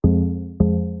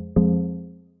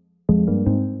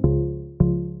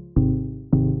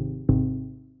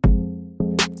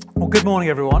Good morning,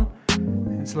 everyone.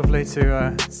 It's lovely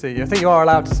to see you. I think you are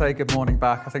allowed to say good morning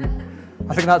back. I think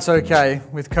that's okay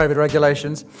with COVID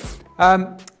regulations.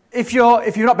 If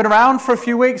you've not been around for a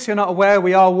few weeks, you're not aware,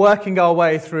 we are working our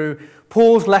way through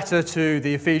Paul's letter to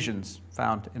the Ephesians,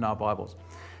 found in our Bibles.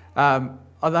 And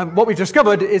what we've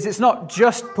discovered is it's not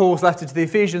just Paul's letter to the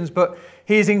Ephesians, but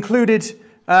he's included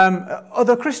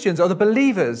other Christians, other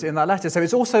believers in that letter. So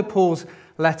it's also Paul's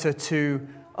letter to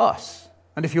us.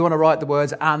 And if you want to write the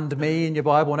words "and me" in your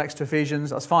Bible next to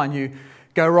Ephesians, that's fine. You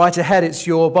go right ahead. It's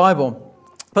your Bible.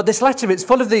 But this letter, it's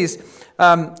full of these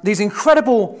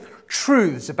incredible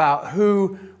truths about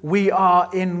who we are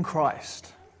in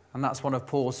Christ. And that's one of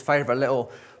Paul's favourite little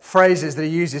phrases that he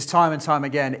uses time and time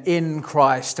again, in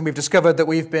Christ. And we've discovered that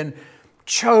we've been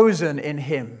chosen in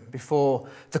him before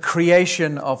the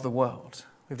creation of the world.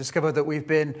 We've discovered that we've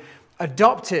been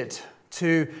adopted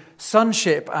to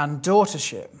sonship and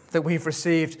daughtership, that we've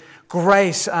received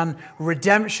grace and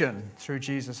redemption through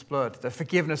Jesus' blood, the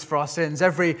forgiveness for our sins.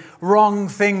 Every wrong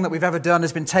thing that we've ever done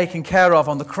has been taken care of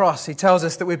on the cross. He tells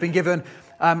us that we've been given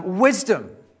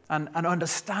wisdom and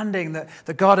understanding,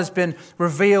 that God has been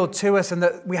revealed to us, and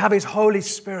that we have his Holy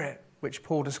Spirit, which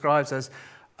Paul describes as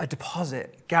a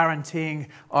deposit, guaranteeing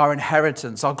our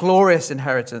inheritance, our glorious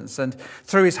inheritance. And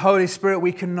through his Holy Spirit,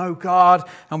 we can know God,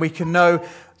 and we can know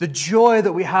the joy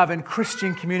that we have in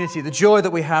Christian community, the joy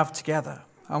that we have together.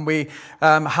 And we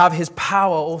have his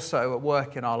power also at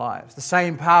work in our lives. The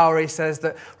same power, he says,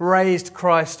 that raised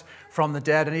Christ from the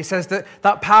dead. And he says that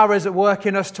that power is at work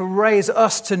in us to raise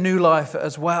us to new life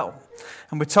as well.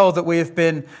 And we're told that we have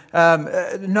been,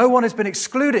 no one has been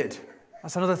excluded.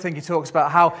 That's another thing he talks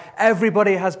about, how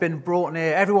everybody has been brought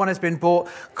near, everyone has been brought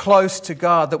close to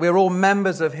God, that we're all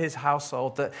members of his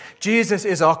household, that Jesus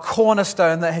is our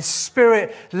cornerstone, that his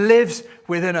Spirit lives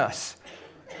within us.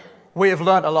 We have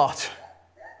learnt a lot.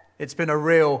 It's been a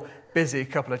real busy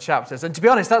couple of chapters. And to be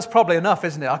honest, that's probably enough,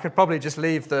 isn't it? I could probably just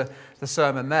leave the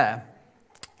sermon there.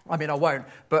 I mean, I won't,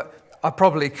 but I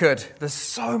probably could. There's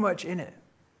so much in it.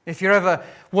 If you're ever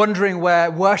wondering where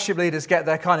worship leaders get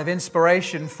their kind of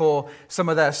inspiration for some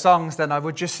of their songs, then I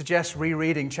would just suggest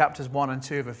rereading chapters 1 and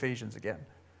 2 of Ephesians again.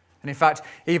 And in fact,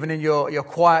 even in your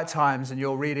quiet times and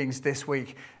your readings this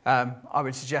week, I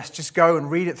would suggest just go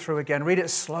and read it through again. Read it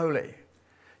slowly.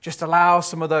 Just allow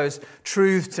some of those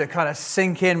truths to kind of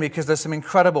sink in, because there's some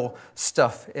incredible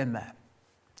stuff in there.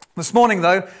 This morning,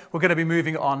 though, we're going to be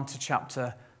moving on to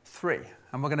chapter 3.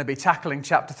 And we're going to be tackling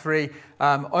chapter 3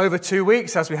 over 2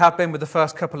 weeks, as we have been with the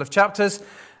first couple of chapters.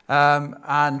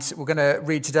 And we're going to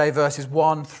read today verses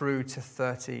 1 through to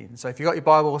 13. So if you've got your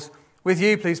Bibles with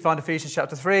you, please find Ephesians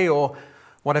chapter 3, or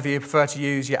whatever you prefer to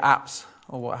use, your apps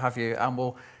or what have you. And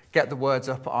we'll get the words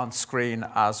up on screen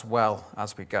as well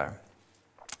as we go.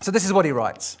 So this is what he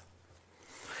writes.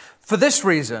 For this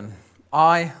reason,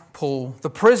 I, Paul, the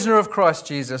prisoner of Christ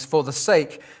Jesus, for the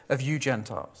sake of you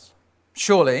Gentiles.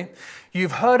 Surely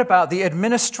you've heard about the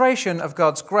administration of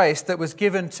God's grace that was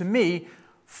given to me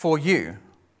for you.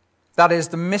 That is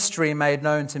the mystery made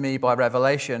known to me by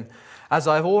revelation, as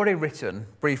I've already written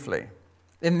briefly.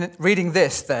 In reading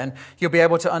this, then, you'll be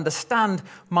able to understand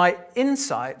my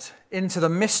insight into the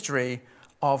mystery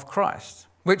of Christ,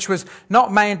 which was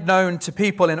not made known to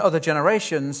people in other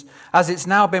generations, as it's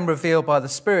now been revealed by the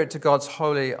Spirit to God's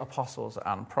holy apostles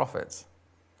and prophets.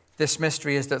 This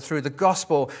mystery is that through the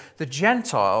gospel, the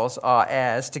Gentiles are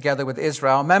heirs together with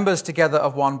Israel, members together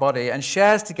of one body, and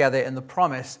shares together in the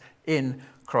promise in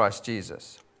Christ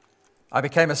Jesus. I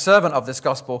became a servant of this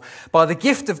gospel by the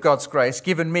gift of God's grace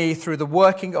given me through the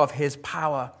working of his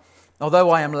power, although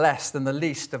I am less than the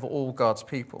least of all God's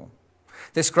people.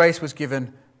 This grace was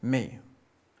given me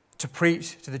to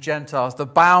preach to the Gentiles the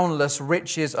boundless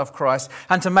riches of Christ,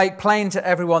 and to make plain to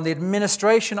everyone the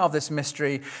administration of this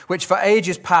mystery, which for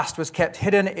ages past was kept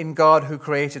hidden in God who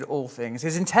created all things.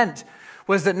 His intent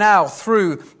was that now,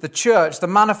 through the church, the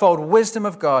manifold wisdom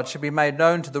of God should be made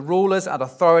known to the rulers and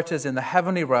authorities in the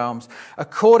heavenly realms,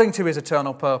 according to his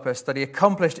eternal purpose that he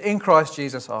accomplished in Christ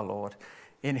Jesus our Lord.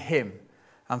 In him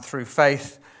and through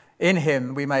faith in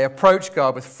him we may approach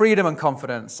God with freedom and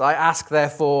confidence. I ask,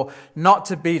 therefore, not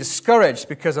to be discouraged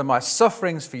because of my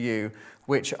sufferings for you,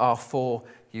 which are for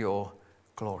your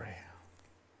glory.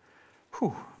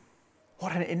 Whew.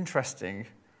 What an interesting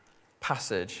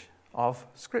passage of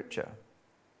Scripture.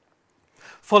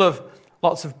 Full of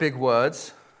lots of big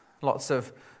words, lots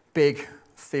of big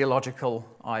theological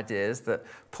ideas that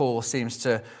Paul seems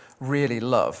to really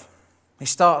love. He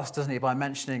starts, doesn't he, by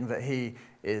mentioning that he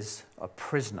is a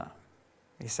prisoner.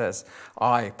 He says,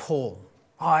 I, Paul,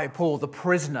 the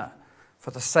prisoner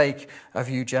for the sake of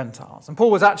you Gentiles. And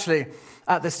Paul was actually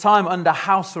at this time under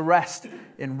house arrest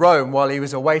in Rome while he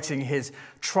was awaiting his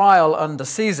trial under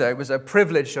Caesar. It was a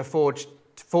privilege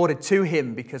afforded to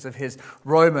him because of his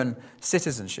Roman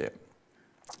citizenship.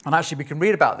 And actually we can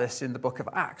read about this in the book of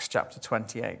Acts chapter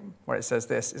 28 where it says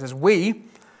this. It says, we,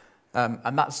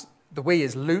 and that's the we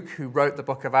is Luke who wrote the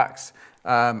book of Acts,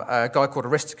 a guy called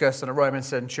Aristarchus and a Roman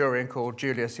centurion called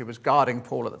Julius who was guarding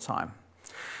Paul at the time.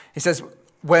 He says,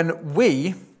 when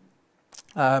we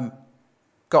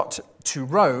got to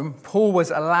Rome, Paul was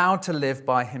allowed to live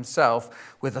by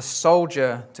himself with a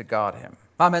soldier to guard him.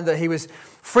 That meant that he was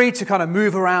free to kind of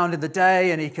move around in the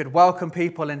day and he could welcome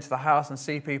people into the house and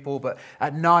see people, but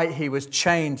at night he was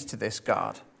chained to this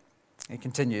guard. He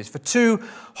continues, for 2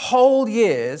 whole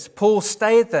years, Paul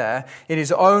stayed there in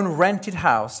his own rented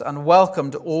house and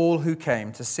welcomed all who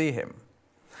came to see him.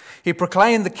 He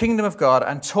proclaimed the kingdom of God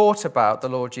and taught about the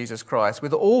Lord Jesus Christ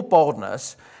with all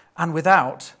boldness and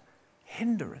without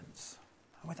hindrance.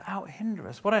 Without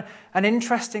hindrance. What an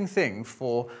interesting thing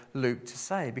for Luke to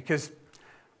say, because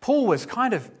Paul was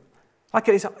kind of, like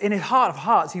in his heart of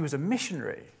hearts, he was a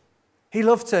missionary. He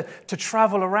loved to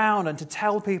travel around and to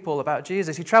tell people about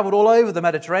Jesus. He traveled all over the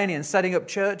Mediterranean, setting up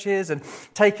churches and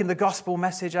taking the gospel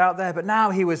message out there. But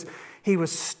now he was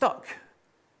stuck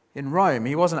in Rome.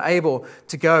 He wasn't able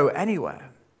to go anywhere.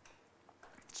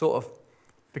 Sort of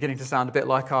beginning to sound a bit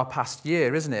like our past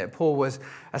year, isn't it? Paul was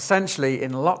essentially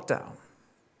in lockdown.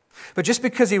 But just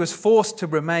because he was forced to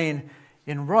remain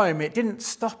in Rome, it didn't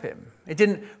stop him. It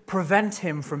didn't prevent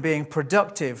him from being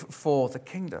productive for the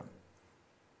kingdom.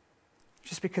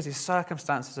 Just because his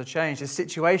circumstances had changed, his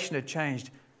situation had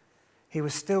changed, he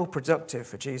was still productive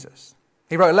for Jesus.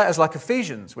 He wrote letters like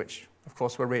Ephesians, which of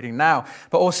course we're reading now,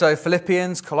 but also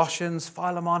Philippians, Colossians,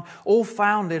 Philemon, all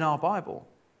found in our Bible,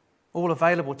 all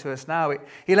available to us now.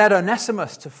 He led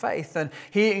Onesimus to faith and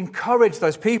he encouraged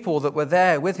those people that were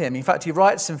there with him. In fact, he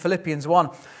writes in Philippians 1,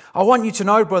 I want you to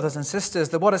know, brothers and sisters,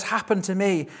 that what has happened to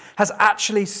me has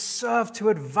actually served to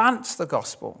advance the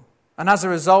gospel. And as a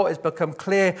result, it's become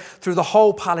clear through the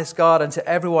whole palace guard and to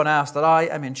everyone else that I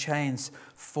am in chains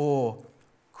for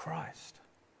Christ.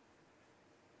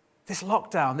 This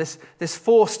lockdown, this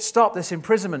forced stop, this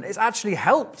imprisonment, it's actually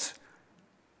helped.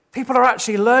 People are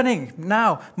actually learning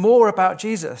now more about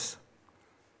Jesus.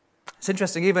 It's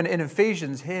interesting, even in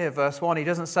Ephesians here, verse 1, he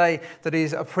doesn't say that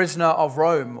he's a prisoner of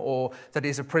Rome or that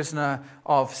he's a prisoner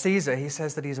of Caesar. He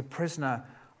says that he's a prisoner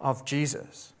of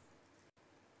Jesus.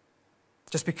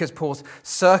 Just because Paul's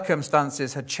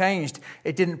circumstances had changed,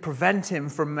 it didn't prevent him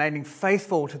from remaining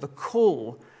faithful to the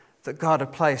call that God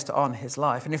had placed on his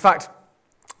life. And in fact,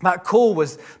 that call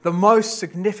was the most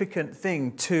significant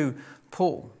thing to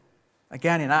Paul.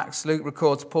 Again, in Acts, Luke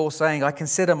records Paul saying, I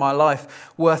consider my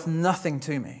life worth nothing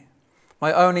to me.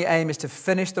 My only aim is to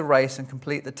finish the race and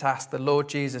complete the task the Lord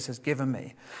Jesus has given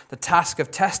me, the task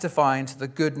of testifying to the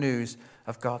good news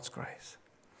of God's grace.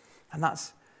 And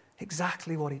that's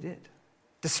exactly what he did.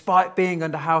 Despite being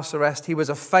under house arrest, he was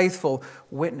a faithful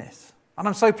witness. And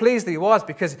I'm so pleased that he was,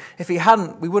 because if he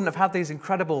hadn't, we wouldn't have had these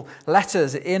incredible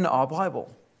letters in our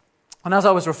Bible. And as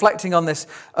I was reflecting on this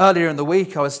earlier in the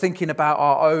week, I was thinking about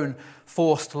our own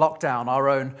forced lockdown, our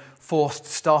own forced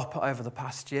stop over the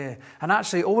past year. And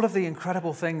actually all of the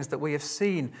incredible things that we have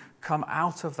seen come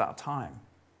out of that time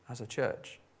as a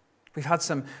church. We've had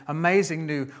some amazing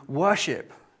new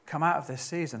worship come out of this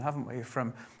season, haven't we?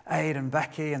 From Aid and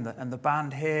Becky and the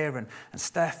band here and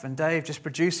Steph and Dave just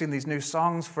producing these new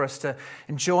songs for us to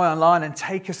enjoy online and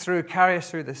take us through, carry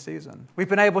us through this season. We've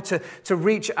been able to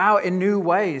reach out in new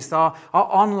ways. Our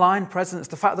online presence,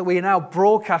 the fact that we now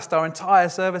broadcast our entire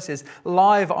services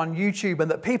live on YouTube and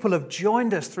that people have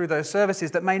joined us through those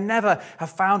services that may never have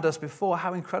found us before.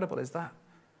 How incredible is that?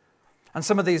 And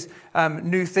some of these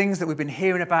new things that we've been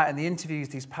hearing about in the interviews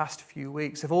these past few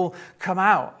weeks have all come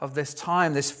out of this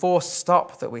time, this forced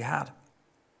stop that we had.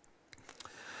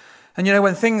 And you know,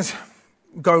 when things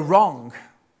go wrong,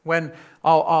 when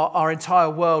our entire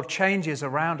world changes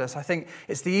around us, I think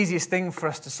it's the easiest thing for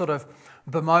us to sort of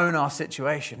bemoan our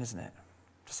situation, isn't it?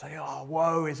 To say, oh,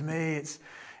 woe is me,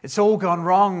 it's all gone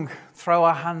wrong, throw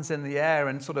our hands in the air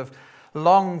and sort of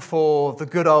long for the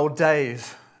good old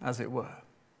days, as it were.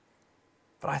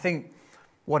 But I think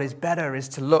what is better is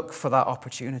to look for that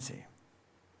opportunity.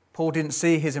 Paul didn't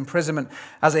see his imprisonment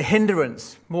as a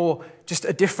hindrance, more just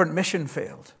a different mission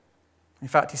field. In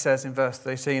fact, he says in verse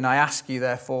 13, I ask you,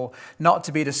 therefore, not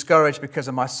to be discouraged because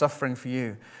of my suffering for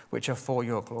you, which are for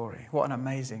your glory. What an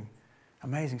amazing,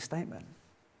 amazing statement.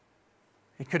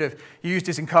 He could have used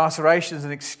his incarceration as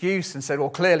an excuse and said, well,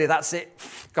 clearly that's it.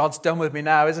 God's done with me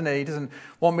now, isn't he? He doesn't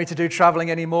want me to do traveling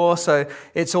anymore, so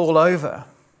it's all over.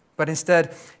 But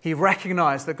instead, he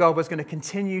recognized that God was going to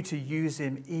continue to use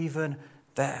him even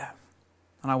there.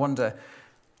 And I wonder,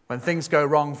 when things go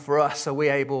wrong for us, are we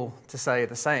able to say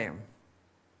the same?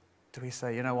 Do we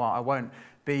say, you know what, I won't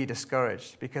be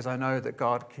discouraged because I know that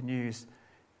God can use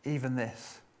even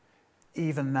this,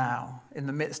 even now, in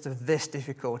the midst of this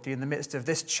difficulty, in the midst of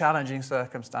this challenging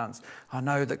circumstance, I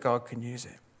know that God can use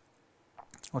it.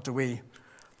 Or do we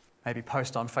maybe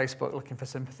post on Facebook looking for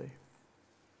sympathy?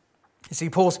 You see,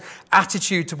 Paul's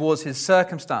attitude towards his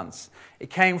circumstance, it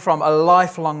came from a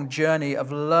lifelong journey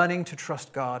of learning to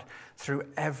trust God through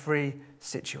every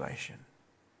situation.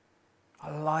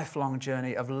 A lifelong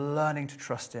journey of learning to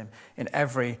trust him in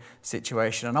every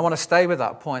situation. And I want to stay with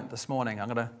that point this morning. I'm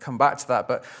going to come back to that,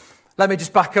 but let me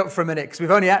just back up for a minute because we've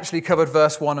only actually covered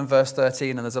verse 1 and verse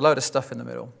 13, and there's a load of stuff in the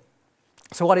middle.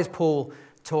 So what is Paul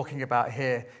talking about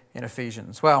here in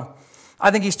Ephesians? Well,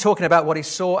 I think he's talking about what he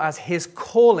saw as his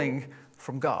calling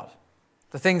from God,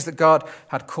 the things that God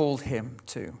had called him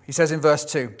to. He says in verse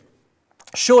 2,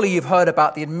 surely you've heard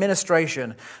about the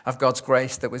administration of God's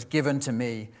grace that was given to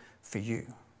me for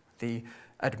you. The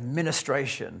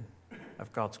administration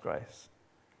of God's grace.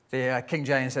 The King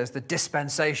James says the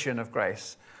dispensation of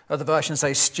grace. Other versions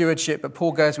say stewardship, but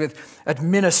Paul goes with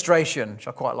administration, which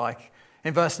I quite like.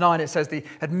 In verse 9 it says the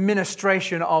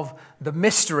administration of the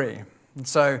mystery. And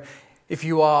so if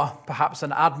you are perhaps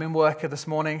an admin worker this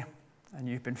morning and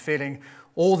you've been feeling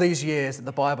all these years that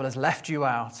the Bible has left you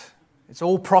out, it's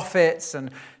all prophets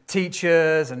and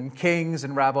teachers and kings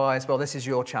and rabbis, well, this is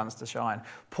your chance to shine.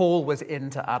 Paul was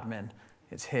into admin.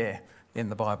 It's here in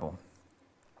the Bible.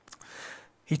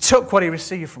 He took what he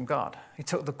received from God. He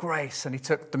took the grace and he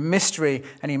took the mystery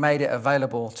and he made it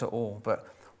available to all. But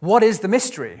what is the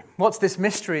mystery? What's this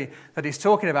mystery that he's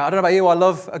talking about? I don't know about you, I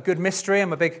love a good mystery.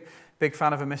 I'm a big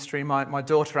fan of a mystery. My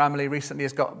daughter Emily recently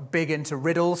has got big into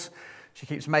riddles. She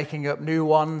keeps making up new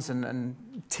ones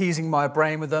and teasing my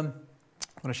brain with them.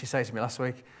 What did she say to me last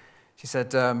week? She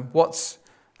said, what's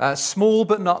small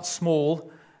but not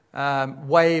small,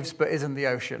 waves but isn't the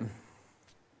ocean?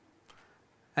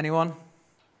 Anyone?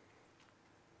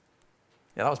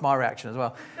 Yeah, that was my reaction as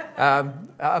well.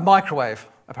 A microwave,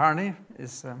 apparently,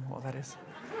 is what that is.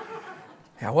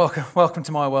 Yeah, welcome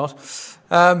to my world.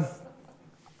 But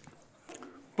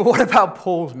what about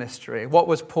Paul's mystery? What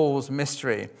was Paul's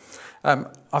mystery?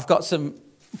 I've got some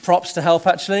props to help,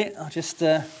 actually. I'll just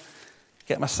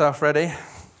get myself ready.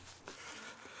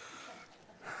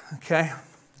 Okay.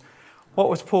 What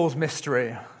was Paul's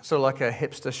mystery? Sort of like a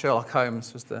hipster Sherlock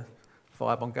Holmes was the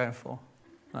vibe I'm going for.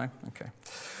 No? Okay.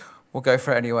 We'll go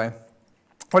for it anyway.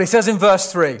 Well, he says in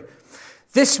verse 3,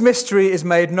 this mystery is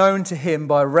made known to him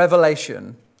by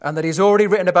revelation, and that he's already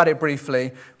written about it briefly,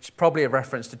 which is probably a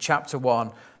reference to chapter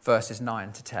 1, verses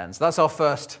 9 to 10. So that's our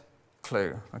first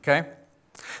clue, okay?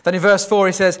 Then in verse 4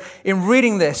 he says, in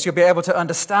reading this, you'll be able to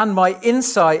understand my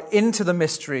insight into the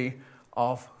mystery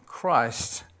of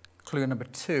Christ. Clue number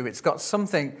 2, it's got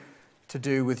something to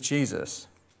do with Jesus.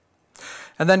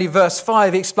 And then in verse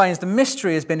 5, he explains the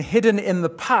mystery has been hidden in the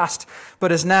past,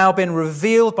 but has now been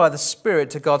revealed by the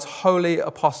Spirit to God's holy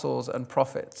apostles and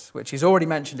prophets, which he's already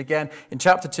mentioned again in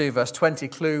chapter 2, verse 20,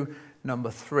 clue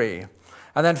number 3.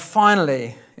 And then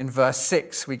finally, in verse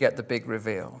 6, we get the big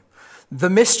reveal. The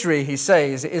mystery, he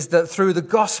says, is that through the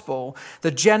gospel,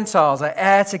 the Gentiles are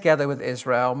heir together with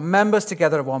Israel, members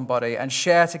together of one body, and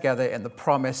share together in the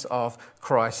promise of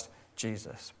Christ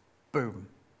Jesus. Boom.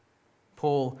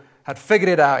 Paul had figured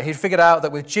it out. He'd figured out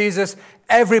that with Jesus,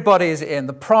 everybody is in.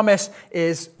 The promise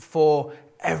is for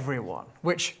everyone,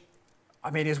 which,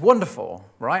 I mean, is wonderful,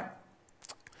 right?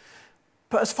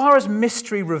 But as far as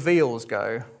mystery reveals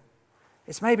go,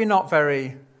 it's maybe not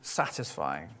very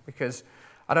satisfying because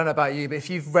I don't know about you, but if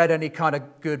you've read any kind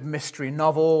of good mystery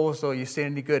novels or you've seen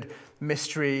any good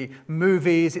mystery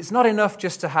movies, it's not enough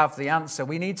just to have the answer.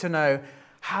 We need to know,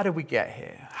 how did we get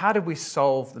here? How did we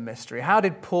solve the mystery? How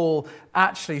did Paul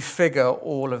actually figure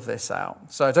all of this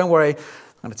out? So don't worry,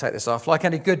 I'm going to take this off. Like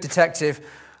any good detective,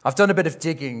 I've done a bit of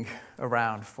digging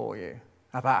around for you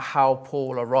about how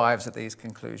Paul arrives at these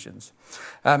conclusions.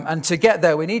 And to get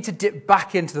there, we need to dip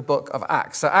back into the book of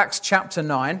Acts. So Acts chapter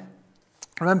 9.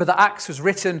 Remember that Acts was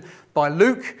written by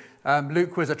Luke.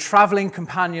 Luke was a traveling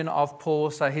companion of Paul,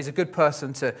 so he's a good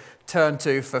person to turn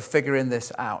to for figuring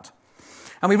this out.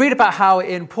 And we read about how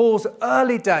in Paul's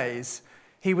early days,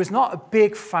 he was not a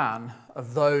big fan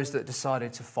of those that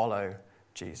decided to follow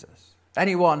Jesus.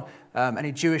 Anyone,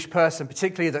 any Jewish person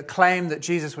particularly that claimed that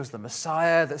Jesus was the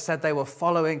Messiah, that said they were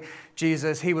following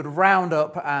Jesus, he would round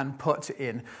up and put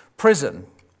in prison.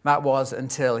 That was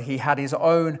until he had his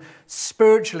own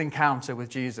spiritual encounter with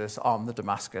Jesus on the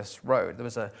Damascus road. There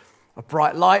was a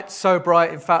bright light, so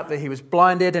bright in fact that he was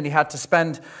blinded, and he had to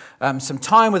spend some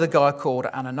time with a guy called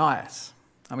Ananias.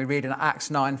 And we read in Acts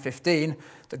 9:15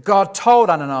 that God told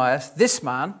Ananias, "This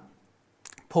man,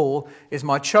 Paul, is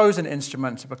my chosen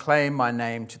instrument to proclaim my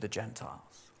name to the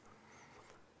Gentiles."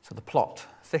 So the plot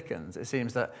thickens. It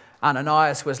seems that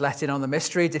Ananias was let in on the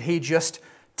mystery. Did he just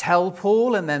tell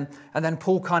Paul and then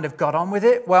Paul kind of got on with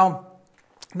it? Well,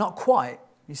 not quite.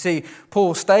 You see,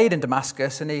 Paul stayed in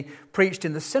Damascus and he preached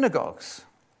in the synagogues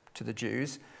to the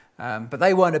Jews, but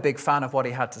they weren't a big fan of what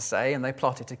he had to say, and they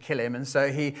plotted to kill him. And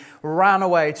so he ran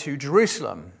away to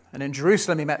Jerusalem. And in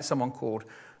Jerusalem he met someone called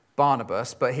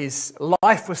Barnabas, but his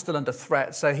life was still under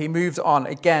threat, so he moved on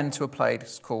again to a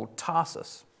place called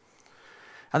Tarsus.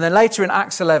 And then later in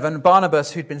Acts 11,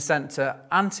 Barnabas, who'd been sent to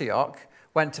Antioch,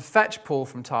 went to fetch Paul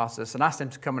from Tarsus and asked him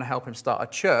to come and help him start a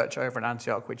church over in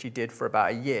Antioch, which he did for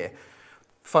about a year.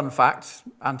 Fun fact,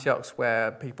 Antioch's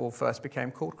where people first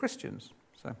became called Christians.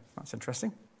 So that's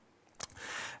interesting.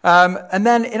 And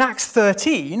then in Acts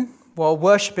 13, while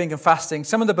worshipping and fasting,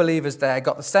 some of the believers there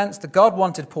got the sense that God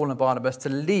wanted Paul and Barnabas to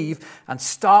leave and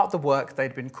start the work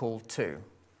they'd been called to.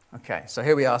 Okay, so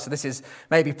here we are. So this is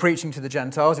maybe preaching to the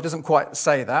Gentiles. It doesn't quite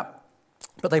say that.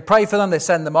 But they pray for them, they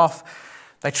send them off.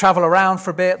 They travel around for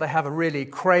a bit, they have a really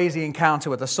crazy encounter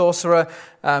with a sorcerer,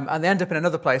 and they end up in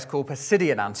another place called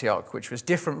Pisidian Antioch, which was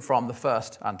different from the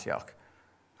first Antioch.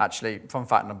 Actually, fun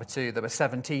fact number 2, there were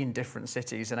 17 different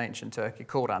cities in ancient Turkey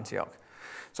called Antioch.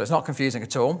 So it's not confusing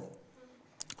at all.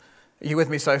 Are you with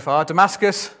me so far?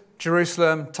 Damascus,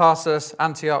 Jerusalem, Tarsus,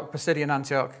 Antioch, Pisidian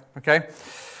Antioch, okay?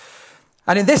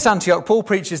 And in this Antioch, Paul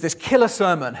preaches this killer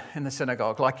sermon in the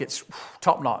synagogue, like it's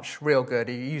top-notch, real good.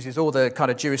 He uses all the kind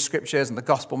of Jewish scriptures and the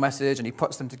gospel message, and he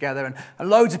puts them together, and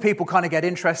loads of people kind of get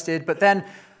interested, but then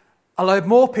a load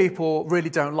more people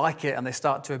really don't like it, and they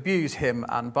start to abuse him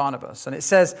and Barnabas. And it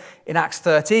says in Acts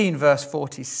 13, verse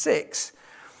 46,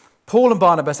 Paul and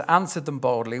Barnabas answered them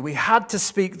boldly, "We had to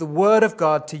speak the word of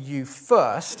God to you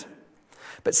first,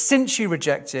 but since you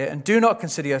reject it and do not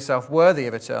consider yourself worthy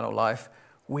of eternal life,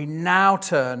 we now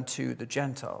turn to the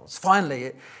Gentiles."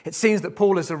 Finally, it seems that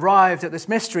Paul has arrived at this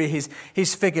mystery.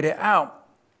 He's figured it out.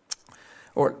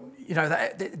 Or,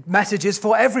 the message is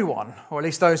for everyone, or at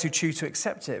least those who choose to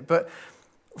accept it. But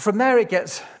from there, it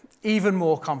gets even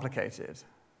more complicated.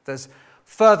 There's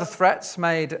further threats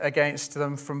made against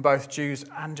them from both Jews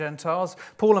and Gentiles.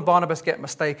 Paul and Barnabas get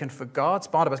mistaken for gods.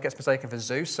 Barnabas gets mistaken for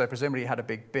Zeus, so presumably he had a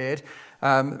big beard.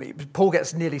 Paul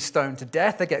gets nearly stoned to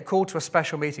death. They get called to a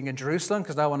special meeting in Jerusalem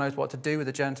because no one knows what to do with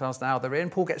the Gentiles now they're in.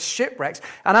 Paul gets shipwrecked.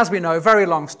 And as we know, very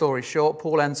long story short,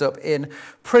 Paul ends up in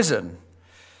prison.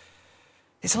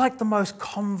 It's like the most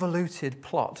convoluted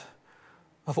plot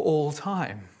of all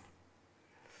time.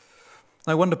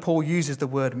 No wonder Paul uses the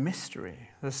word mystery.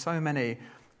 There's so many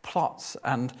plots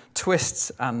and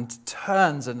twists and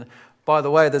turns. And by the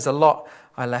way, there's a lot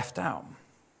I left out.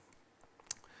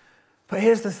 But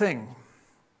here's the thing.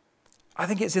 I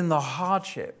think it's in the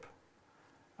hardship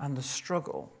and the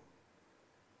struggle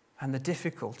and the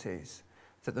difficulties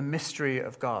that the mystery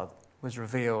of God was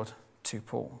revealed to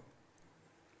Paul.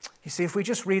 You see, if we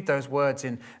just read those words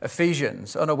in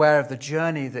Ephesians, unaware of the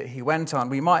journey that he went on,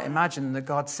 we might imagine that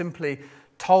God simply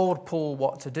told Paul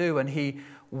what to do and he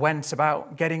went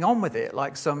about getting on with it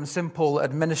like some simple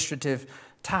administrative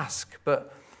task.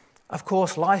 But of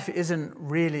course, life isn't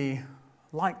really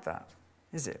like that,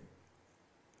 is it?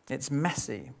 It's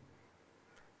messy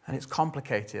and it's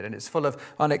complicated and it's full of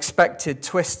unexpected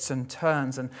twists and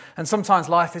turns. And sometimes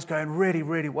life is going really,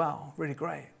 really well, really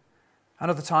great. And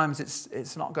other times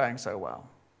it's not going so well.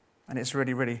 And it's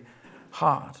really, really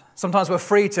hard. Sometimes we're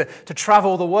free to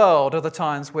travel the world. Other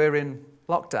times we're in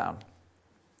lockdown.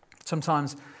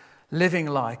 Sometimes living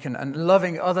like and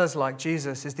loving others like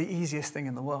Jesus is the easiest thing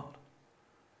in the world.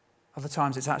 Other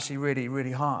times it's actually really,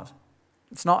 really hard.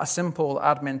 It's not a simple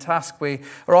admin task. We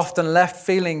are often left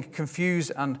feeling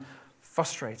confused and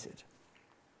frustrated.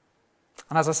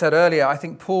 And as I said earlier, I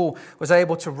think Paul was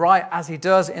able to write as he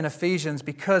does in Ephesians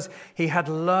because he had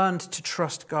learned to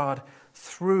trust God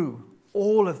through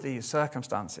all of these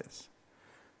circumstances.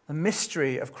 The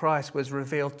mystery of Christ was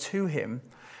revealed to him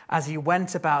as he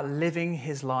went about living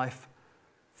his life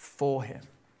for him.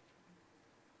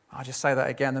 I'll just say that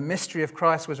again. The mystery of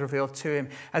Christ was revealed to him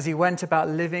as he went about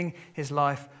living his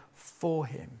life for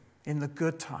him in the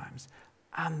good times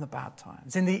and the bad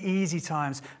times, in the easy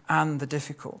times and the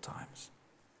difficult times.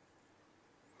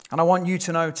 And I want you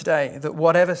to know today that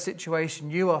whatever situation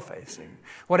you are facing,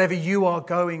 whatever you are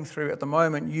going through at the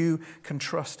moment, you can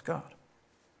trust God.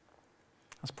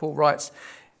 As Paul writes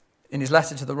in his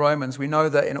letter to the Romans, we know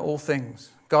that in all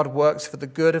things, God works for the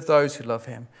good of those who love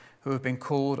him, who have been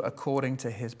called according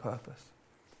to his purpose.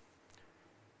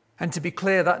 And to be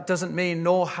clear, that doesn't mean,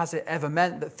 nor has it ever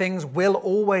meant, that things will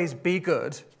always be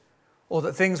good or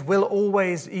that things will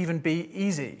always even be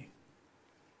easy.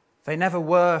 They never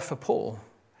were for Paul,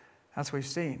 as we've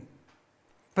seen.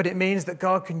 But it means that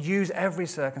God can use every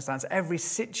circumstance, every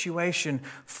situation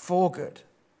for good.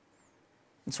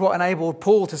 It's what enabled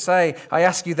Paul to say, I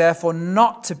ask you therefore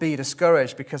not to be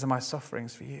discouraged because of my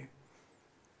sufferings for you.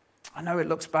 I know it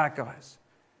looks bad, guys.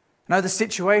 I know the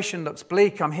situation looks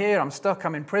bleak. I'm here, I'm stuck,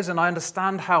 I'm in prison. I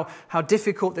understand how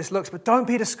difficult this looks, but don't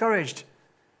be discouraged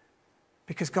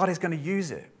because God is going to use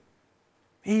it.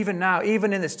 Even now,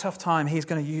 even in this tough time, he's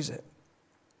going to use it.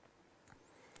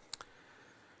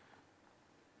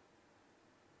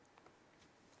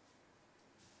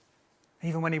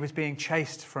 Even when he was being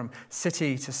chased from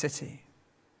city to city,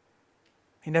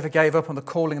 he never gave up on the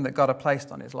calling that God had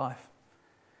placed on his life.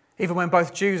 Even when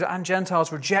both Jews and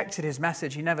Gentiles rejected his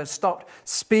message, he never stopped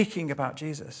speaking about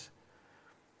Jesus.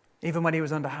 Even when he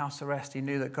was under house arrest, he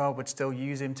knew that God would still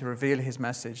use him to reveal his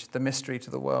message, the mystery to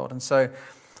the world. And so,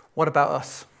 what about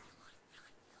us?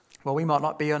 Well, we might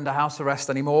not be under house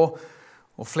arrest anymore,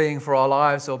 or fleeing for our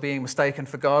lives, or being mistaken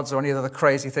for gods, or any other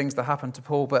crazy things that happened to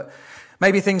Paul, but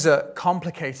maybe things are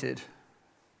complicated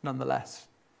nonetheless.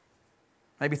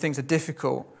 Maybe things are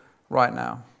difficult right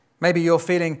now. Maybe you're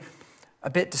feeling a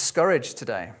bit discouraged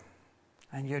today,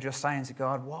 and you're just saying to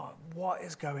God, what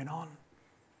is going on?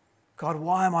 God,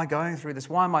 why am I going through this?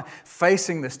 Why am I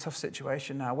facing this tough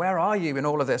situation now? Where are you in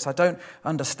all of this? I don't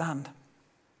understand.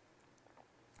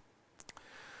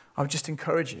 I would just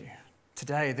encourage you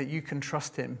today that you can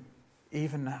trust him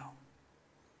even now.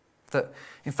 That,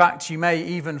 in fact, you may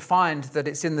even find that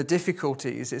it's in the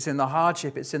difficulties, it's in the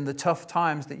hardship, it's in the tough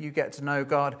times that you get to know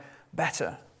God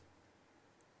better.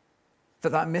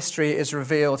 That mystery is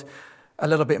revealed a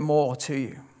little bit more to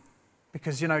you.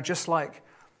 Because, just like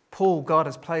Paul, God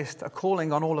has placed a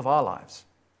calling on all of our lives.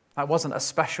 That wasn't a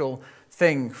special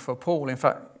thing for Paul. In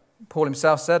fact, Paul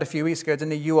himself said a few weeks ago,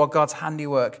 didn't he? You are God's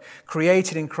handiwork,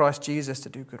 created in Christ Jesus to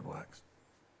do good works.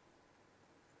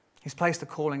 He's placed a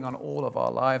calling on all of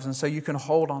our lives, and so you can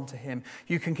hold on to him.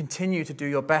 You can continue to do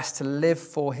your best to live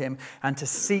for him and to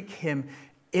seek him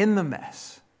in the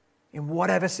mess, in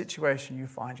whatever situation you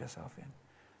find yourself in.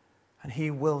 And he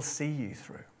will see you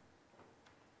through.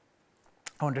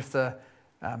 I wonder if the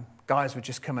guys would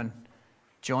just come and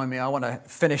join me. I want to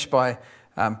finish by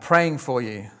praying for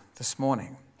you this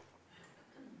morning.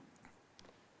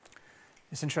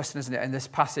 It's interesting, isn't it? In this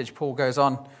passage, Paul goes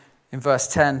on in verse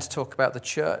 10 to talk about the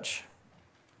church.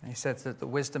 And he says that the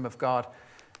wisdom of God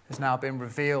has now been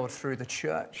revealed through the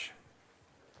church.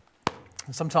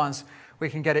 And sometimes we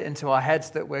can get it into our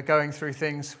heads that we're going through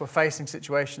things, we're facing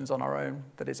situations on our own,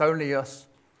 that it's only us,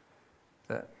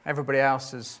 that everybody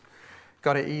else has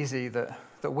got it easy, that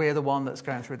we're the one that's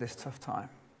going through this tough time.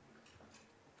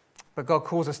 But God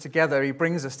calls us together, he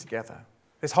brings us together.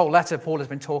 This whole letter, Paul has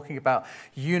been talking about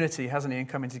unity, hasn't he, and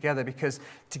coming together, because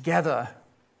together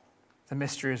the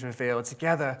mystery is revealed.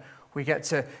 Together we get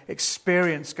to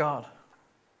experience God.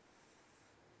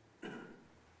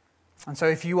 And so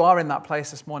if you are in that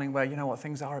place this morning where,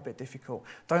 things are a bit difficult,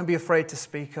 don't be afraid to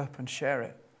speak up and share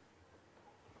it.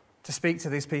 To speak to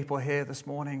these people here this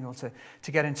morning, or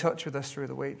to get in touch with us through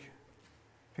the week,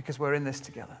 because we're in this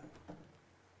together.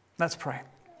 Let's pray.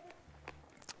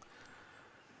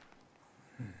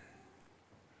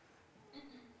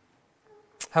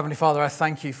 Heavenly Father, I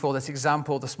thank you for this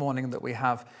example this morning that we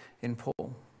have in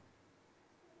Paul.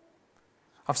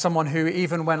 Of someone who,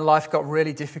 even when life got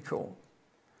really difficult,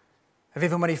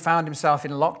 even when he found himself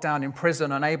in lockdown, in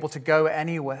prison, unable to go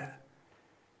anywhere,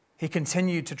 he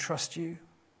continued to trust you.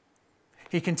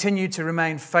 He continued to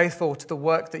remain faithful to the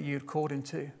work that you'd called him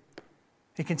to.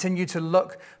 He continued to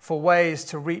look for ways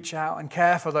to reach out and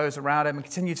care for those around him, and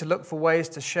continue to look for ways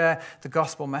to share the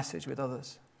gospel message with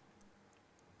others.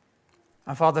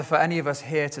 And Father, for any of us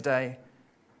here today,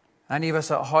 any of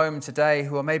us at home today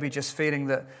who are maybe just feeling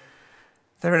that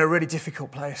they're in a really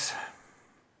difficult place,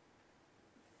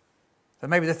 that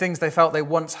maybe the things they felt they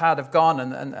once had have gone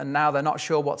and now they're not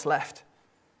sure what's left.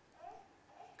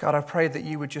 God, I pray that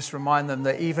you would just remind them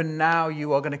that even now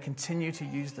you are going to continue to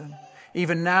use them.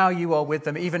 Even now you are with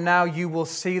them. Even now you will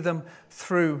see them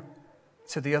through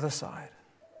to the other side.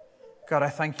 God, I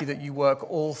thank you that you work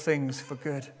all things for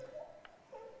good.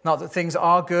 Not that things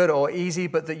are good or easy,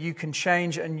 but that you can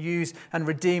change and use and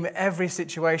redeem every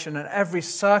situation and every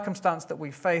circumstance that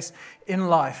we face in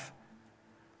life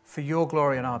for your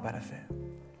glory and our benefit.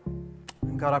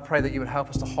 And God, I pray that you would help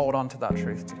us to hold on to that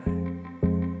truth today.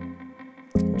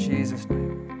 In Jesus'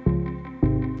 name.